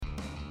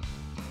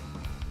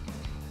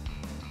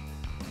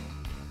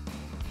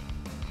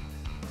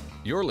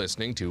You're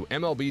listening to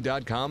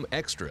MLB.com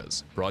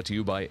Extras, brought to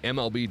you by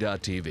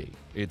MLB.tv.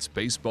 It's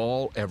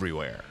baseball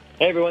everywhere.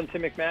 Hey everyone,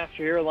 Tim McMaster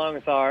here along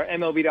with our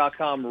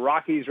MLB.com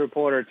Rockies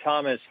reporter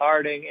Thomas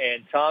Harding.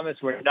 And Thomas,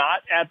 we're not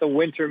at the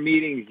winter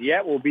meetings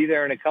yet. We'll be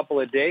there in a couple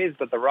of days,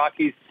 but the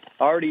Rockies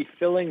already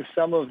filling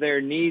some of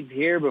their needs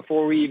here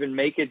before we even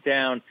make it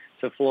down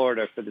to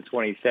Florida for the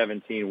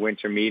 2017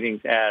 winter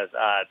meetings, as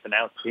it's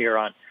announced here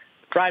on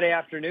Friday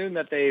afternoon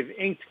that they've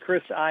inked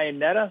Chris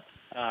Iannetta,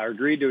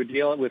 agreed to a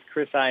deal with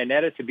Chris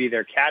Iannetta to be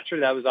their catcher.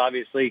 That was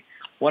obviously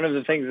one of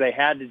the things they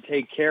had to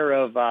take care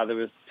of. There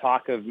was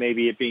talk of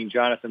maybe it being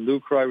Jonathan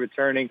Lucroy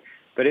returning,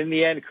 but in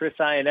the end, Chris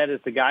Iannetta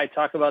is the guy.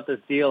 Talk about this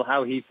deal,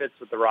 how he fits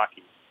with the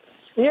Rockies.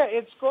 Yeah,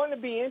 it's going to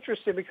be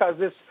interesting because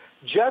this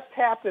just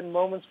happened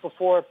moments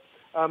before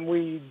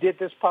we did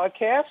this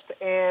podcast,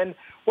 and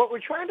what we're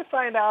trying to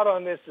find out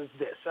on this is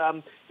this.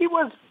 He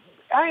was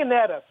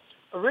Iannetta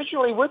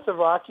originally with the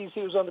Rockies.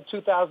 He was on the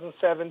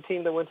 2007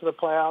 team that went to the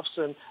playoffs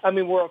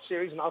World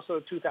Series, and also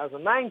the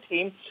 2009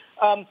 team.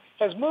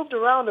 Has moved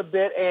around a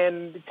bit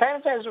and kind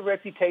of has a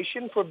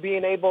reputation for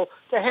being able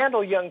to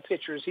handle young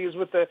pitchers. He was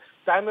with the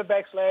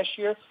Diamondbacks last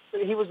year,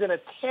 but he was in a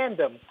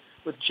tandem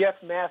with Jeff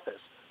Mathis.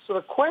 So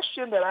the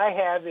question that I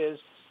have is,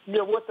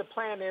 what the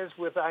plan is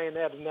with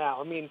Iannetta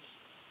now.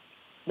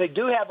 They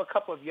do have a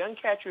couple of young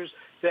catchers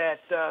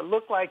that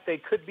look like they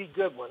could be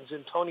good ones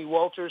in Tony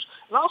Walters.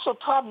 And also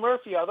Tom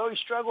Murphy, although he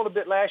struggled a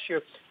bit last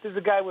year, this is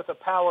a guy with a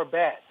power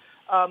bat.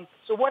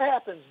 So what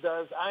happens?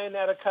 Does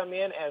Iannetta come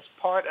in as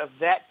part of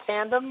that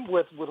tandem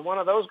with one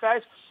of those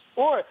guys?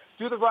 Or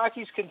do the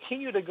Rockies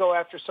continue to go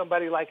after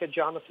somebody like a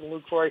Jonathan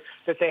Lucroy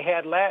that they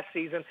had last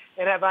season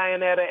and have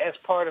Iannetta as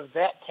part of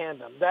that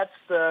tandem? That's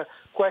the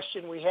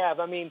question we have.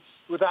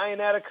 With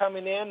Iannetta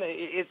coming in,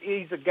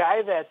 he's a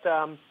guy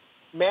that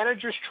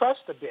managers trust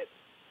a bit.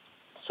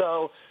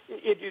 So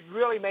it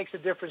really makes a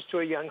difference to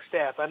a young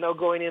staff. I know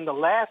going into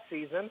last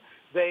season,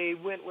 they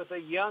went with a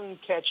young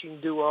catching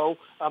duo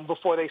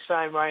before they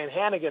signed Ryan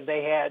Hanigan.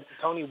 They had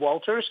Tony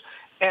Walters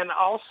and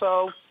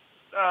also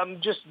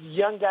just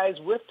young guys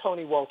with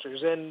Tony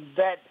Walters. And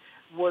that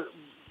was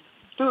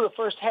through the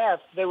first half,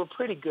 they were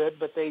pretty good,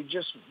 but they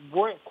just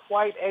weren't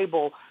quite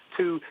able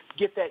to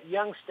get that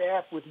young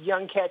staff with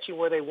young catching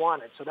where they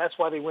wanted. So that's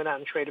why they went out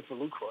and traded for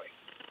Lucroy.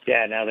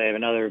 Yeah, now they have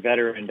another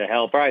veteran to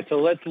help. All right, so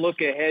let's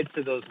look ahead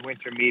to those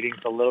winter meetings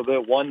a little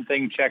bit. One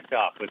thing checked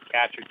off with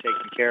catcher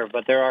taken care of,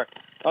 but there are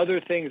other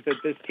things that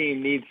this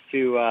team needs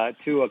to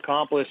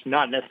accomplish,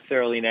 not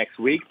necessarily next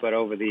week, but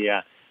over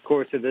the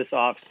course of this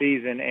off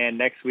season. And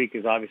next week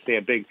is obviously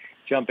a big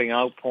jumping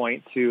out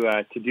point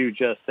to do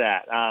just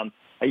that.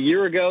 A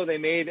year ago, they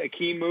made a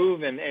key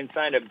move and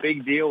signed a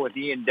big deal with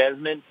Ian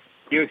Desmond.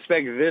 Do you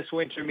expect this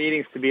winter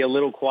meetings to be a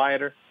little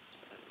quieter?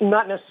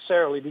 Not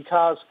necessarily,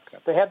 because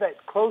they have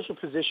that closer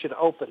position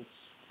open.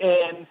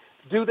 And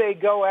do they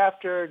go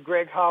after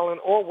Greg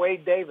Holland or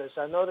Wade Davis?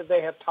 I know that they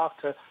have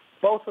talked to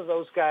both of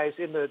those guys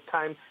in the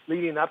time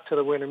leading up to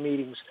the winter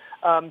meetings.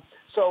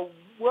 So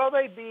will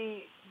they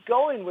be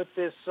going with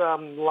this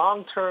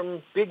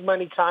long-term big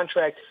money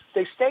contract?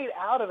 They stayed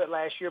out of it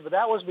last year, but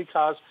that was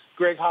because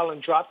Greg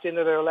Holland dropped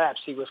into their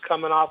laps. He was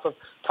coming off of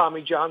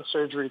Tommy John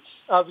surgery.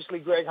 Obviously,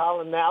 Greg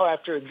Holland now,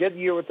 after a good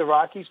year with the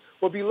Rockies,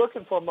 will be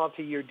looking for a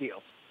multi-year deal.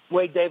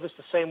 Wade Davis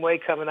the same way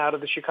coming out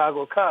of the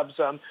Chicago Cubs.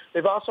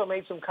 They've also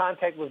made some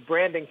contact with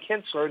Brandon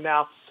Kintzler.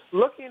 Now,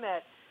 looking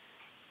at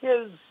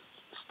his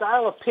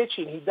style of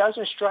pitching, he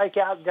doesn't strike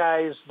out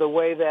guys the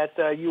way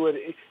that you would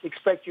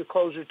expect your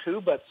closer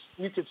to, but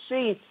you could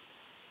see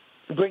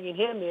bringing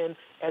him in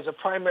as a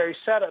primary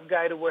setup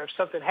guy to where if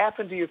something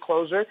happened to your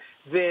closer,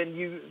 then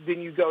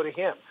you go to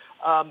him.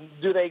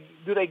 Do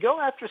they go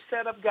after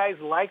setup guys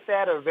like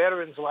that or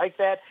veterans like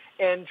that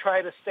and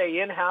try to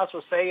stay in-house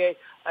with, say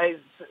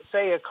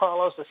a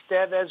Carlos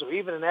Estevez or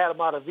even an Adam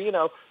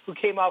Ottavino who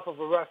came off of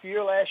a rough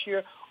year last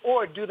year?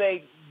 Or do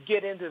they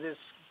get into this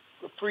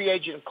free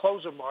agent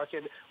closer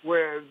market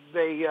where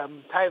they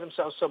tie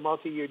themselves to a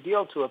multi-year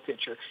deal to a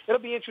pitcher?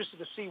 It'll be interesting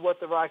to see what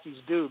the Rockies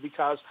do,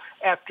 because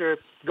after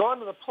going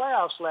to the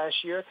playoffs last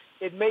year,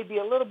 it may be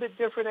a little bit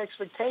different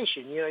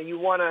expectation. You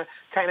want to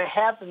kind of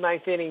have the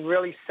ninth inning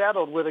really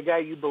settled with a guy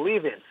you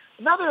believe in.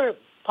 Another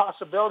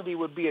possibility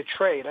would be a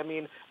trade.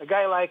 A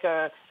guy like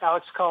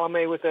Alex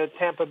Colomé with the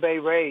Tampa Bay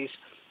Rays,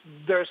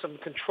 there's some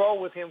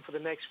control with him for the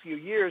next few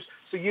years,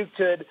 so you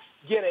could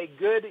get a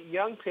good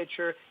young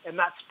pitcher and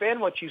not spend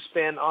what you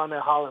spend on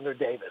a Holland or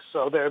Davis.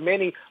 So there are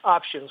many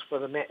options for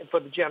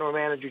the general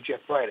manager, Jeff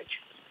Bridich.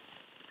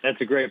 That's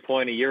a great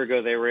point. A year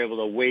ago, they were able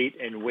to wait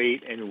and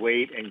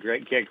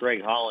get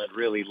Greg Holland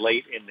really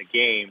late in the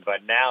game.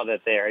 But now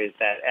that there is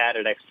that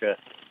added extra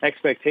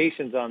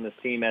expectations on this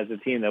team as a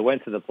team that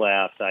went to the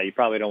playoffs, you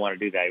probably don't want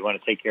to do that. You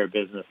want to take care of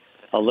business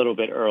a little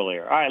bit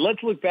earlier. All right,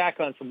 let's look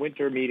back on some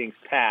winter meetings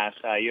past.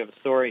 You have a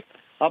story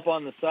up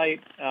on the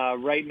site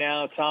right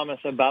now, Thomas,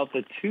 about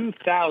the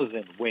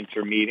 2000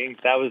 winter meetings.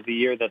 That was the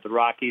year that the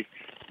Rockies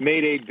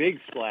made a big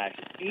splash.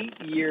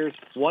 8 years,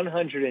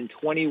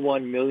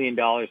 $121 million,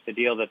 the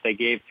deal that they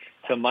gave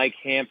to Mike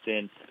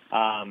Hampton.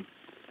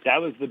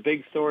 that was the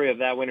big story of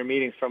that winter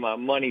meetings from a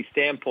money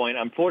standpoint.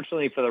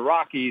 Unfortunately for the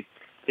Rockies,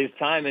 his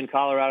time in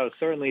Colorado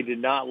certainly did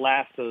not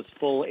last those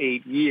full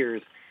 8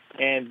 years.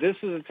 And this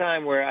was a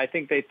time where I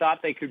think they thought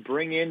they could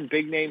bring in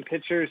big-name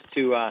pitchers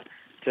to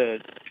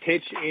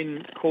pitch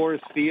in Coors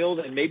Field,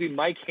 and maybe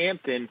Mike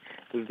Hampton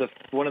was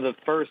one of the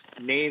first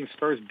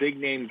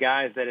big-name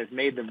guys that has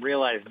made them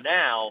realize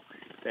now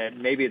that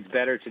maybe it's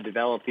better to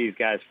develop these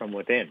guys from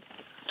within.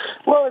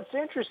 Well, it's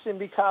interesting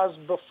because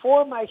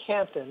before Mike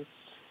Hampton,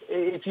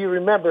 if you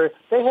remember,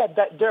 they had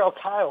Darryl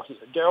Kyle here.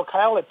 Darryl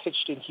Kyle had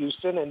pitched in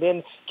Houston and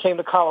then came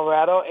to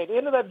Colorado and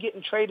ended up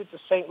getting traded to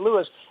St.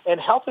 Louis and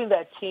helping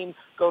that team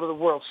go to the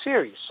World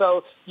Series.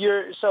 So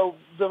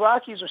the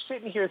Rockies are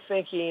sitting here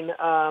thinking,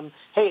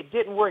 hey, it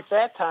didn't work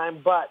that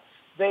time, but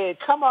they had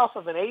come off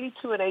of an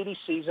 82 and 80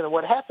 season, and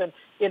what happened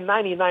in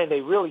 '99,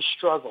 they really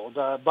struggled,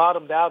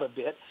 bottomed out a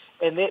bit,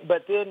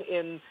 but then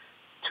in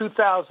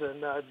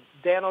 2000,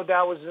 Dan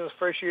O'Dowd was in his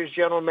first year as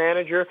general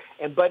manager,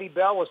 and Buddy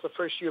Bell was the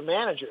first-year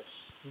manager.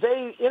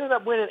 They ended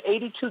up winning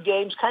 82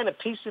 games, kind of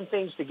piecing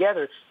things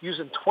together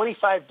using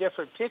 25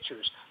 different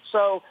pitchers.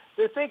 So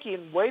they're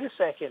thinking, wait a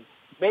second,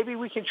 maybe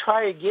we can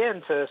try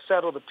again to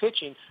settle the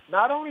pitching.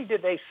 Not only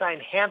did they sign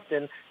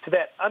Hampton to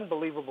that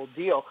unbelievable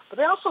deal, but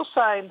they also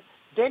signed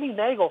Denny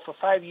Nagel for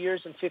 5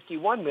 years and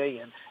 $51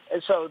 million.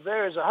 And so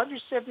there's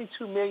 $172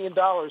 million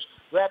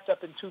wrapped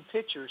up in two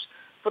pitchers.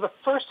 For the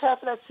first half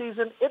of that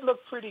season, it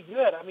looked pretty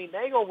good. I mean,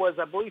 Nagel was,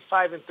 I believe,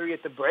 5-3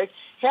 at the break.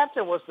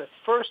 Hampton was the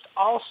first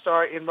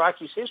All-Star in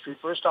Rockies history,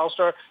 first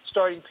All-Star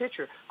starting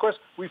pitcher. Of course,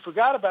 we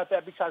forgot about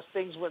that because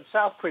things went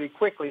south pretty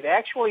quickly. They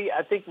actually,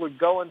 I think, were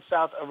going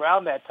south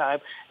around that time.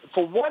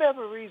 For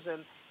whatever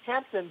reason,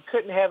 Hampton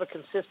couldn't have a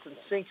consistent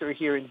sinker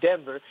here in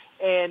Denver,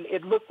 and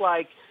it looked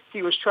like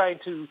he was trying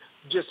to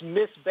just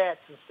miss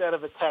bats instead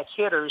of attack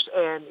hitters,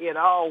 and it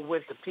all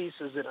went to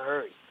pieces in a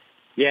hurry.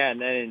 Yeah,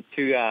 and then in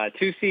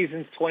two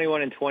seasons,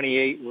 21 and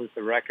 28 was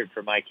the record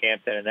for Mike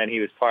Hampton, and then he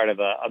was part of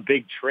a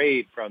big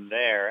trade from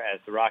there as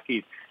the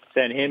Rockies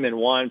sent him and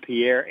Juan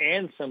Pierre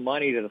and some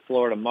money to the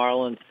Florida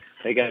Marlins.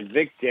 They got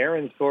Vic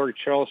Derensburg,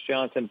 Charles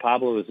Johnson,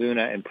 Pablo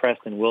Ozuna, and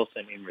Preston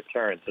Wilson in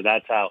return. So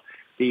that's how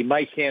the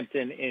Mike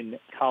Hampton in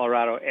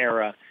Colorado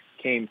era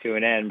came to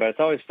an end. But it's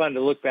always fun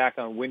to look back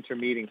on winter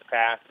meetings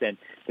past and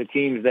the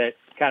teams that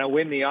kind of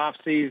win the off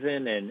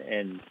season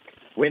and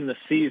win the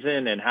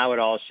season and how it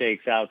all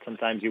shakes out.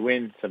 Sometimes you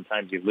win,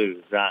 sometimes you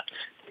lose.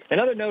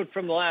 Another note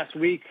from the last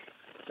week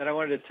that I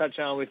wanted to touch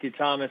on with you,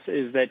 Thomas,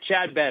 is that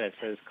Chad Bettis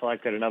has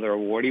collected another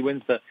award. He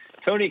wins the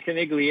Tony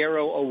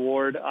Conigliaro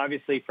Award,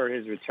 obviously for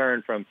his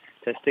return from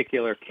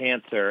testicular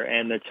cancer,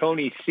 and the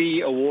Tony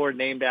C. Award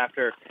named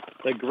after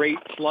the great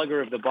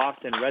slugger of the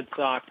Boston Red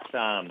Sox,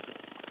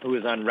 who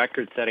was on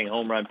record-setting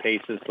home run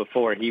paces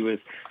before he was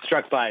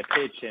struck by a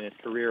pitch and his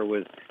career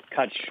was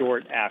cut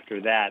short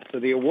after that. So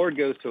the award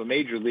goes to a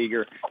major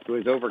leaguer who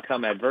has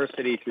overcome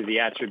adversity through the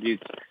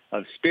attributes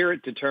of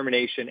spirit,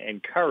 determination,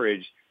 and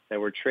courage that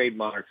were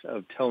trademarks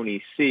of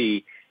Tony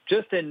C.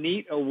 Just a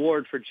neat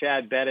award for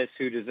Chad Bettis,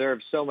 who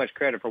deserves so much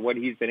credit for what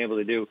he's been able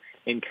to do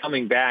in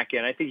coming back,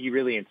 and I think he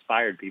really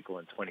inspired people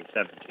in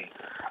 2017.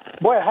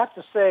 Boy, I have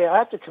to say, I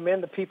have to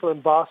commend the people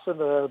in Boston,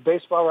 the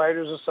Baseball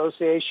Writers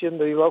Association,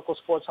 the local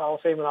Sports Hall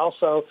of Fame, and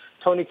also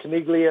Tony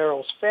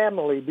Conigliaro's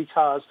family,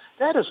 because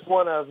that is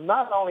one of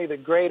not only the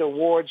great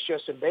awards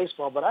just in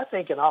baseball, but I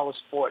think in all of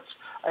sports.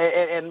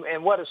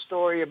 And what a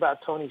story about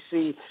Tony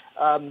C.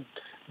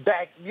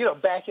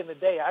 Back in the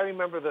day, I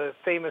remember the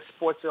famous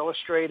Sports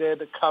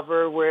Illustrated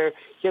cover where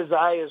his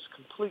eye is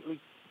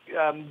completely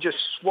just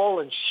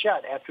swollen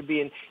shut after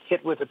being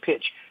hit with a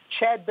pitch.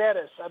 Chad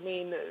Bettis, I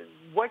mean,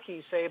 what can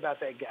you say about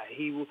that guy?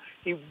 He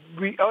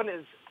on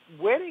his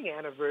wedding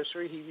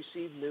anniversary, he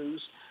received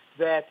news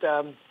that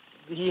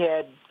he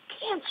had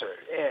cancer,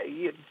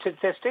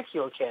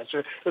 testicular cancer.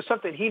 It was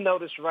something he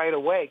noticed right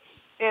away.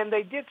 And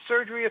they did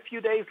surgery a few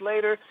days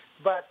later,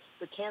 but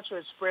the cancer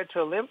had spread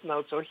to a lymph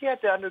node, so he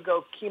had to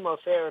undergo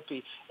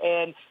chemotherapy.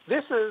 And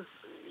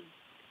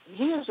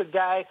he is a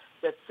guy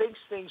that thinks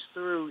things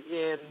through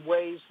in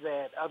ways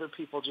that other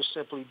people just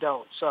simply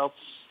don't. So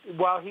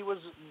while he was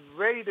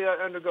ready to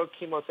undergo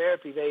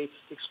chemotherapy, they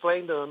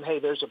explained to him, hey,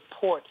 there's a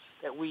port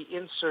that we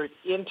insert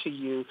into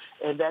you,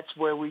 and that's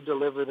where we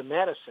deliver the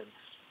medicine.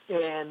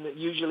 And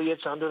usually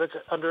it's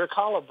under a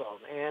collarbone.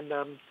 And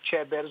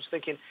Chad Bettis was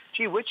thinking,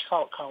 gee, which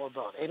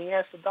collarbone? And he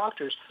asked the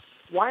doctors,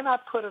 why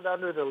not put it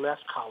under the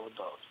left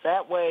collarbone?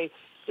 That way,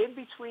 in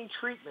between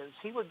treatments,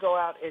 he would go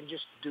out and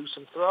just do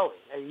some throwing.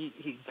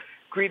 He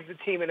greeted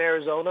the team in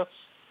Arizona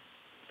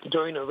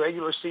during a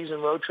regular season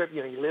road trip.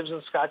 You know, he lives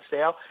in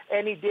Scottsdale,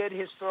 and he did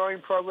his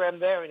throwing program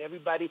there, and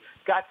everybody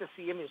got to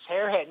see him. His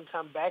hair hadn't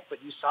come back,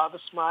 but you saw the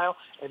smile.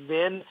 And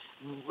then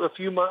a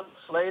few months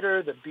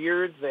later, the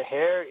beard, the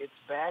hair, it's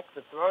back.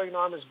 The throwing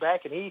arm is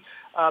back, and he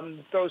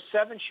throws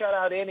 7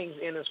 shutout innings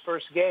in his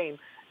first game.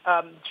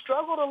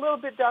 Struggled a little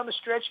bit down the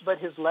stretch, but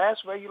his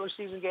last regular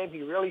season game,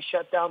 he really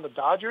shut down the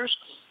Dodgers.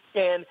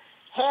 And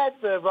had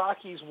the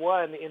Rockies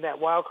won in that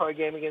wild card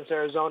game against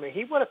Arizona,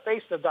 he would have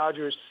faced the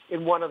Dodgers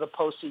in one of the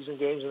postseason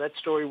games, and that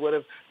story would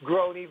have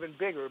grown even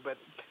bigger. But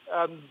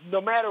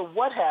no matter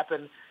what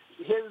happened,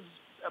 his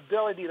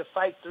ability to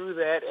fight through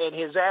that and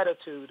his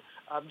attitude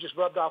just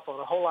rubbed off on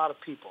a whole lot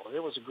of people.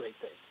 It was a great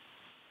thing.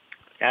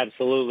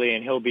 Absolutely,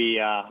 and he'll be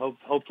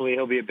hopefully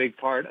he'll be a big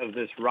part of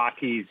this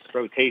Rockies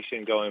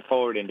rotation going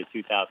forward into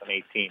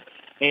 2018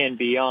 and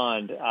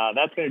beyond.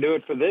 That's going to do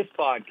it for this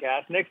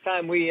podcast. Next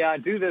time we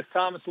do this,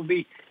 Thomas, will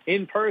be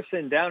in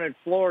person down in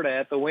Florida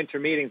at the winter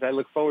meetings. I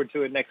look forward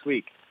to it next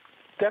week.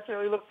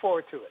 Definitely look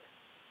forward to it.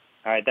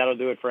 All right, that'll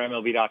do it for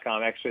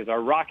MLB.com Extras,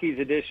 our Rockies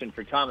edition.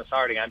 For Thomas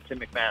Harding, I'm Tim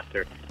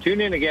McMaster. Tune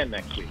in again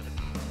next week.